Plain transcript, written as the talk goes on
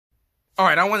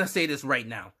Alright, I want to say this right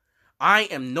now. I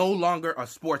am no longer a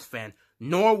sports fan,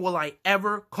 nor will I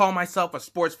ever call myself a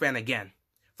sports fan again.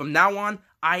 From now on,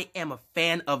 I am a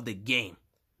fan of the game.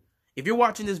 If you're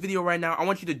watching this video right now, I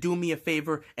want you to do me a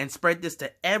favor and spread this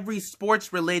to every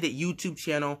sports-related YouTube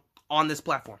channel on this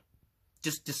platform.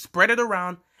 Just spread it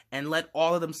around and let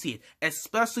all of them see it,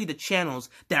 especially the channels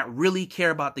that really care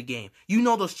about the game. You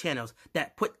know those channels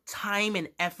that put time and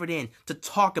effort in to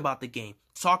talk about the game,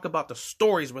 talk about the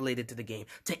stories related to the game,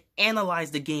 to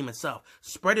analyze the game itself.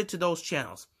 Spread it to those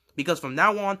channels, because from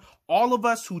now on, all of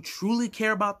us who truly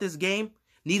care about this game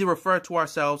need to refer to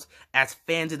ourselves as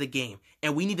fans of the game,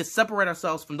 and we need to separate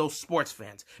ourselves from those sports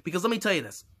fans. Because let me tell you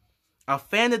this, a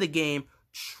fan of the game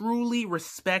truly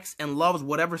respects and loves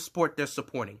whatever sport they're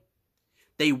supporting.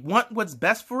 They want what's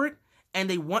best for it, and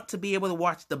they want to be able to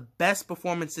watch the best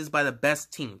performances by the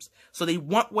best teams. So they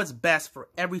want what's best for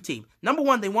every team. Number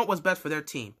one, they want what's best for their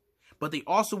team, but they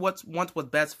also want what's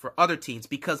best for other teams,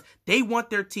 because they want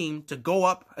their team to go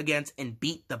up against and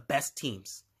beat the best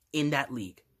teams in that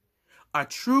league. A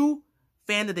true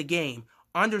fan of the game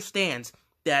understands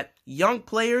that young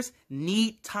players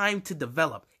need time to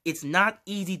develop. It's not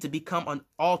easy to become an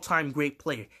all-time great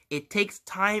player. It takes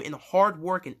time and hard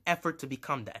work and effort to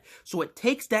become that. So it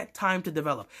takes that time to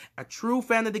develop. A true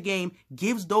fan of the game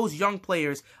gives those young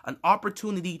players an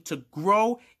opportunity to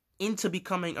grow into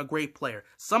becoming a great player.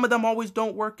 Some of them always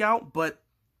don't work out, but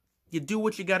you do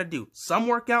what you gotta do. Some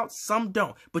work out, some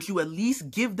don't. But you at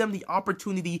least give them the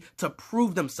opportunity to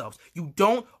prove themselves. You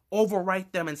don't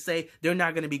overwrite them and say they're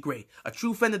not going to be great. A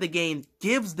true fan of the game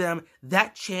gives them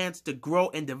that chance to grow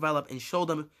and develop and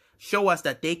show us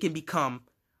that they can become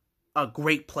a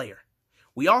great player.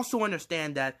 We also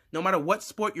understand that no matter what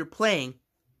sport you're playing,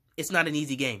 it's not an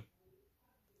easy game.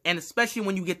 And especially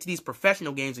when you get to these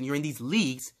professional games and you're in these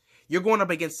leagues, you're going up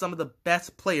against some of the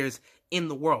best players in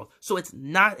the world. So it's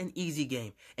not an easy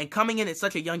game. And coming in at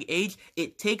such a young age,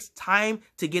 it takes time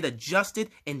to get adjusted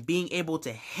and being able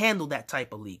to handle that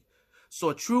type of league. So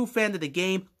a true fan of the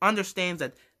game understands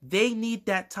that they need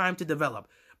that time to develop.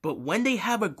 But when they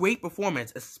have a great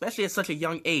performance, especially at such a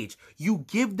young age, you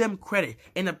give them credit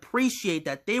and appreciate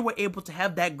that they were able to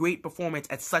have that great performance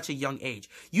at such a young age.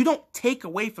 You don't take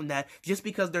away from that just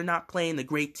because they're not playing the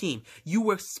great team.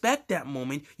 You respect that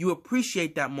moment, you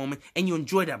appreciate that moment, and you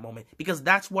enjoy that moment, because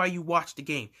that's why you watch the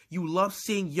game. You love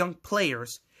seeing young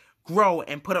players grow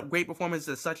and put up great performances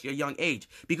at such a young age,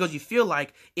 because you feel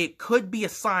like it could be a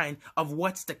sign of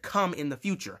what's to come in the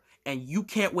future, and you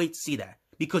can't wait to see that,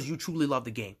 because you truly love the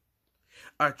game.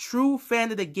 A true fan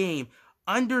of the game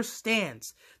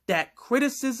understands that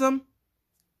criticism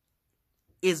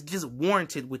is just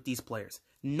warranted with these players.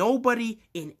 Nobody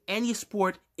in any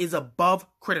sport is above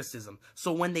criticism.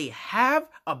 So when they have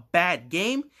a bad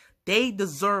game, they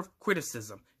deserve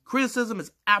criticism. Criticism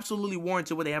is absolutely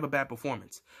warranted when they have a bad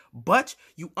performance. But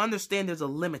you understand there's a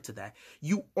limit to that.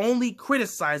 You only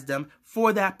criticize them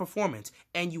for that performance.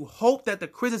 And you hope that the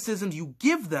criticisms you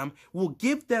give them will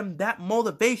give them that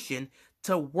motivation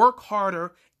to work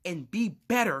harder and be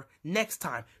better next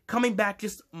time, coming back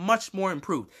just much more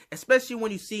improved. Especially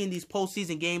when you see in these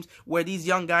postseason games where these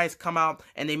young guys come out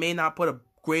and they may not put a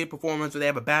great performance or they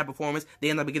have a bad performance, they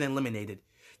end up getting eliminated.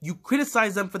 You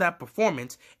criticize them for that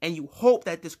performance, and you hope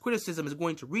that this criticism is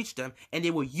going to reach them, and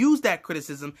they will use that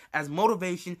criticism as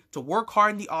motivation to work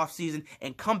hard in the offseason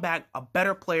and come back a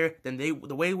better player than the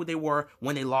way they were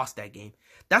when they lost that game.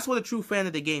 That's what a true fan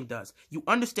of the game does. You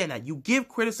understand that. You give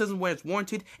criticism where it's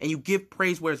warranted, and you give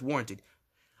praise where it's warranted.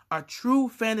 A true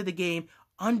fan of the game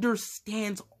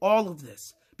understands all of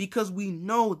this, because we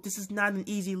know this is not an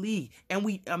easy league, and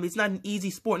it's not an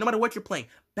easy sport. No matter what you're playing,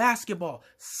 basketball,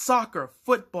 soccer,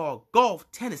 football,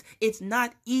 golf, tennis, it's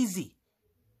not easy.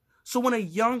 So when a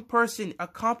young person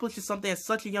accomplishes something at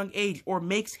such a young age or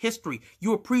makes history,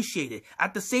 you appreciate it.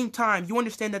 At the same time, you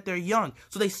understand that they're young,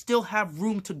 so they still have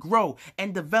room to grow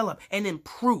and develop and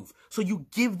improve. So you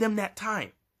give them that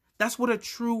time. That's what a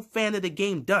true fan of the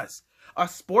game does. A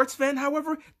sports fan,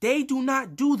 however, they do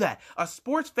not do that. A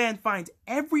sports fan finds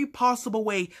every possible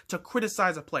way to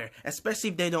criticize a player, especially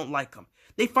if they don't like them.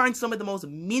 They find some of the most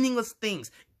meaningless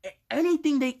things. Any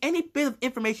bit of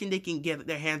information they can get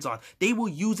their hands on, they will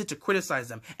use it to criticize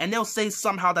them. And they'll say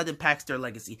somehow that impacts their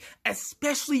legacy,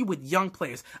 especially with young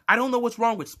players. I don't know what's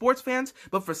wrong with sports fans,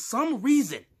 but for some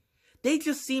reason, they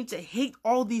just seem to hate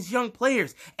all these young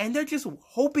players, and they're just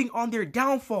hoping on their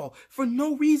downfall for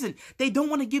no reason. They don't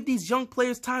want to give these young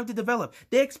players time to develop.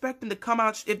 They expect them to come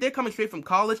out, if they're coming straight from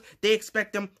college, they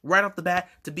expect them right off the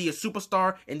bat to be a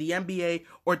superstar in the NBA,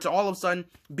 or to all of a sudden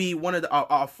be one of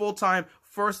the full-time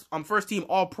first team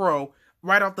All-Pro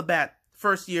right off the bat,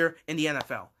 first year in the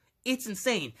NFL. It's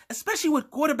insane, especially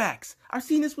with quarterbacks. I've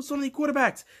seen this with so many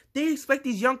quarterbacks. They expect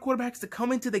these young quarterbacks to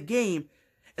come into the game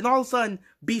and all of a sudden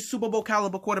be Super Bowl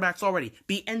caliber quarterbacks already,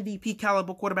 be MVP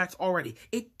caliber quarterbacks already.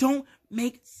 It don't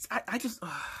make,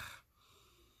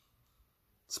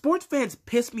 sports fans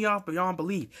piss me off beyond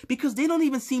belief because they don't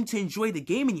even seem to enjoy the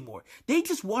game anymore. They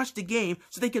just watch the game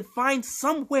so they can find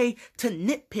some way to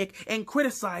nitpick and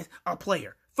criticize a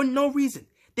player for no reason.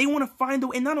 They want to find a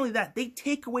way, and not only that, they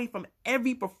take away from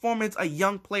every performance a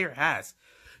young player has.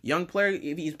 Young player,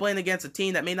 if he's playing against a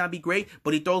team that may not be great,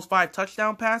 but he throws 5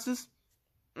 touchdown passes,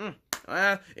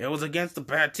 it was against a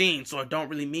bad team, so it don't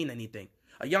really mean anything.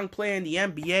 A young player in the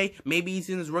NBA, maybe he's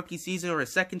in his rookie season or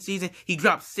his second season, he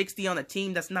dropped 60 on a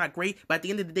team that's not great, but at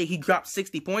the end of the day, he dropped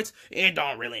 60 points. It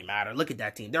don't really matter. Look at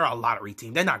that team. They're a lottery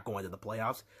team. They're not going to the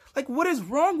playoffs. Like, what is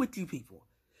wrong with you people?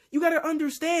 You gotta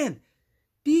understand.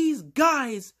 These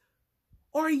guys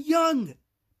are young.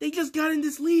 They just got in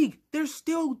this league. They're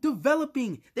still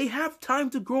developing. They have time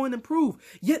to grow and improve.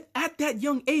 Yet at that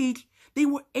young age, they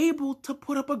were able to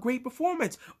put up a great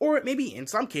performance. Or maybe in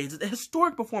some cases, a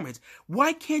historic performance.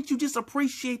 Why can't you just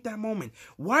appreciate that moment?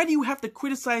 Why do you have to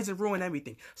criticize and ruin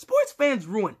everything? Sports fans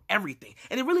ruin everything.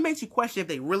 And it really makes you question if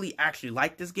they really actually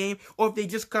like this game or if they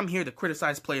just come here to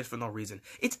criticize players for no reason.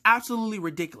 It's absolutely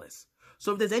ridiculous.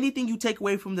 So if there's anything you take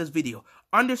away from this video,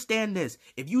 understand this.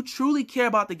 If you truly care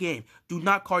about the game, do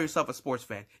not call yourself a sports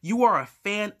fan. You are a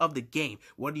fan of the game.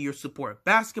 Whether you support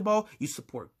basketball, you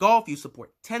support golf, you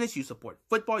support tennis, you support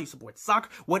football, you support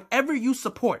soccer, whatever you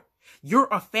support, you're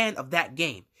a fan of that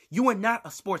game. You are not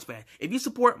a sports fan. If you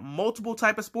support multiple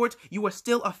type of sports, you are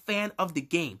still a fan of the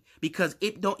game because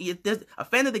a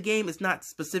fan of the game is not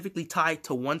specifically tied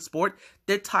to one sport.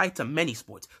 They're tied to many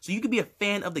sports. So you could be a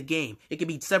fan of the game. It could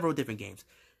be several different games.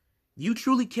 You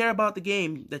truly care about the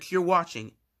game that you're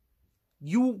watching,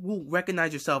 you will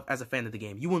recognize yourself as a fan of the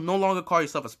game. You will no longer call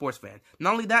yourself a sports fan.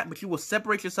 Not only that, but you will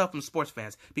separate yourself from sports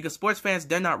fans because sports fans,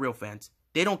 they're not real fans.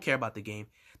 They don't care about the game.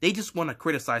 They just want to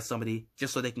criticize somebody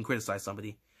just so they can criticize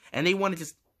somebody. And they want to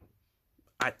just,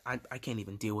 I can't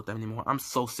even deal with them anymore. I'm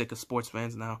so sick of sports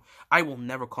fans now. I will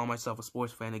never call myself a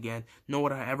sports fan again, nor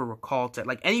would I ever recall to,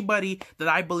 like, anybody that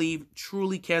I believe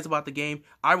truly cares about the game,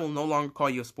 I will no longer call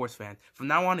you a sports fan. From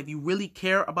now on, if you really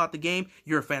care about the game,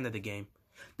 you're a fan of the game.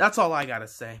 That's all I gotta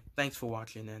say. Thanks for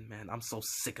watching, and man, I'm so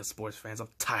sick of sports fans. I'm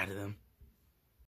tired of them.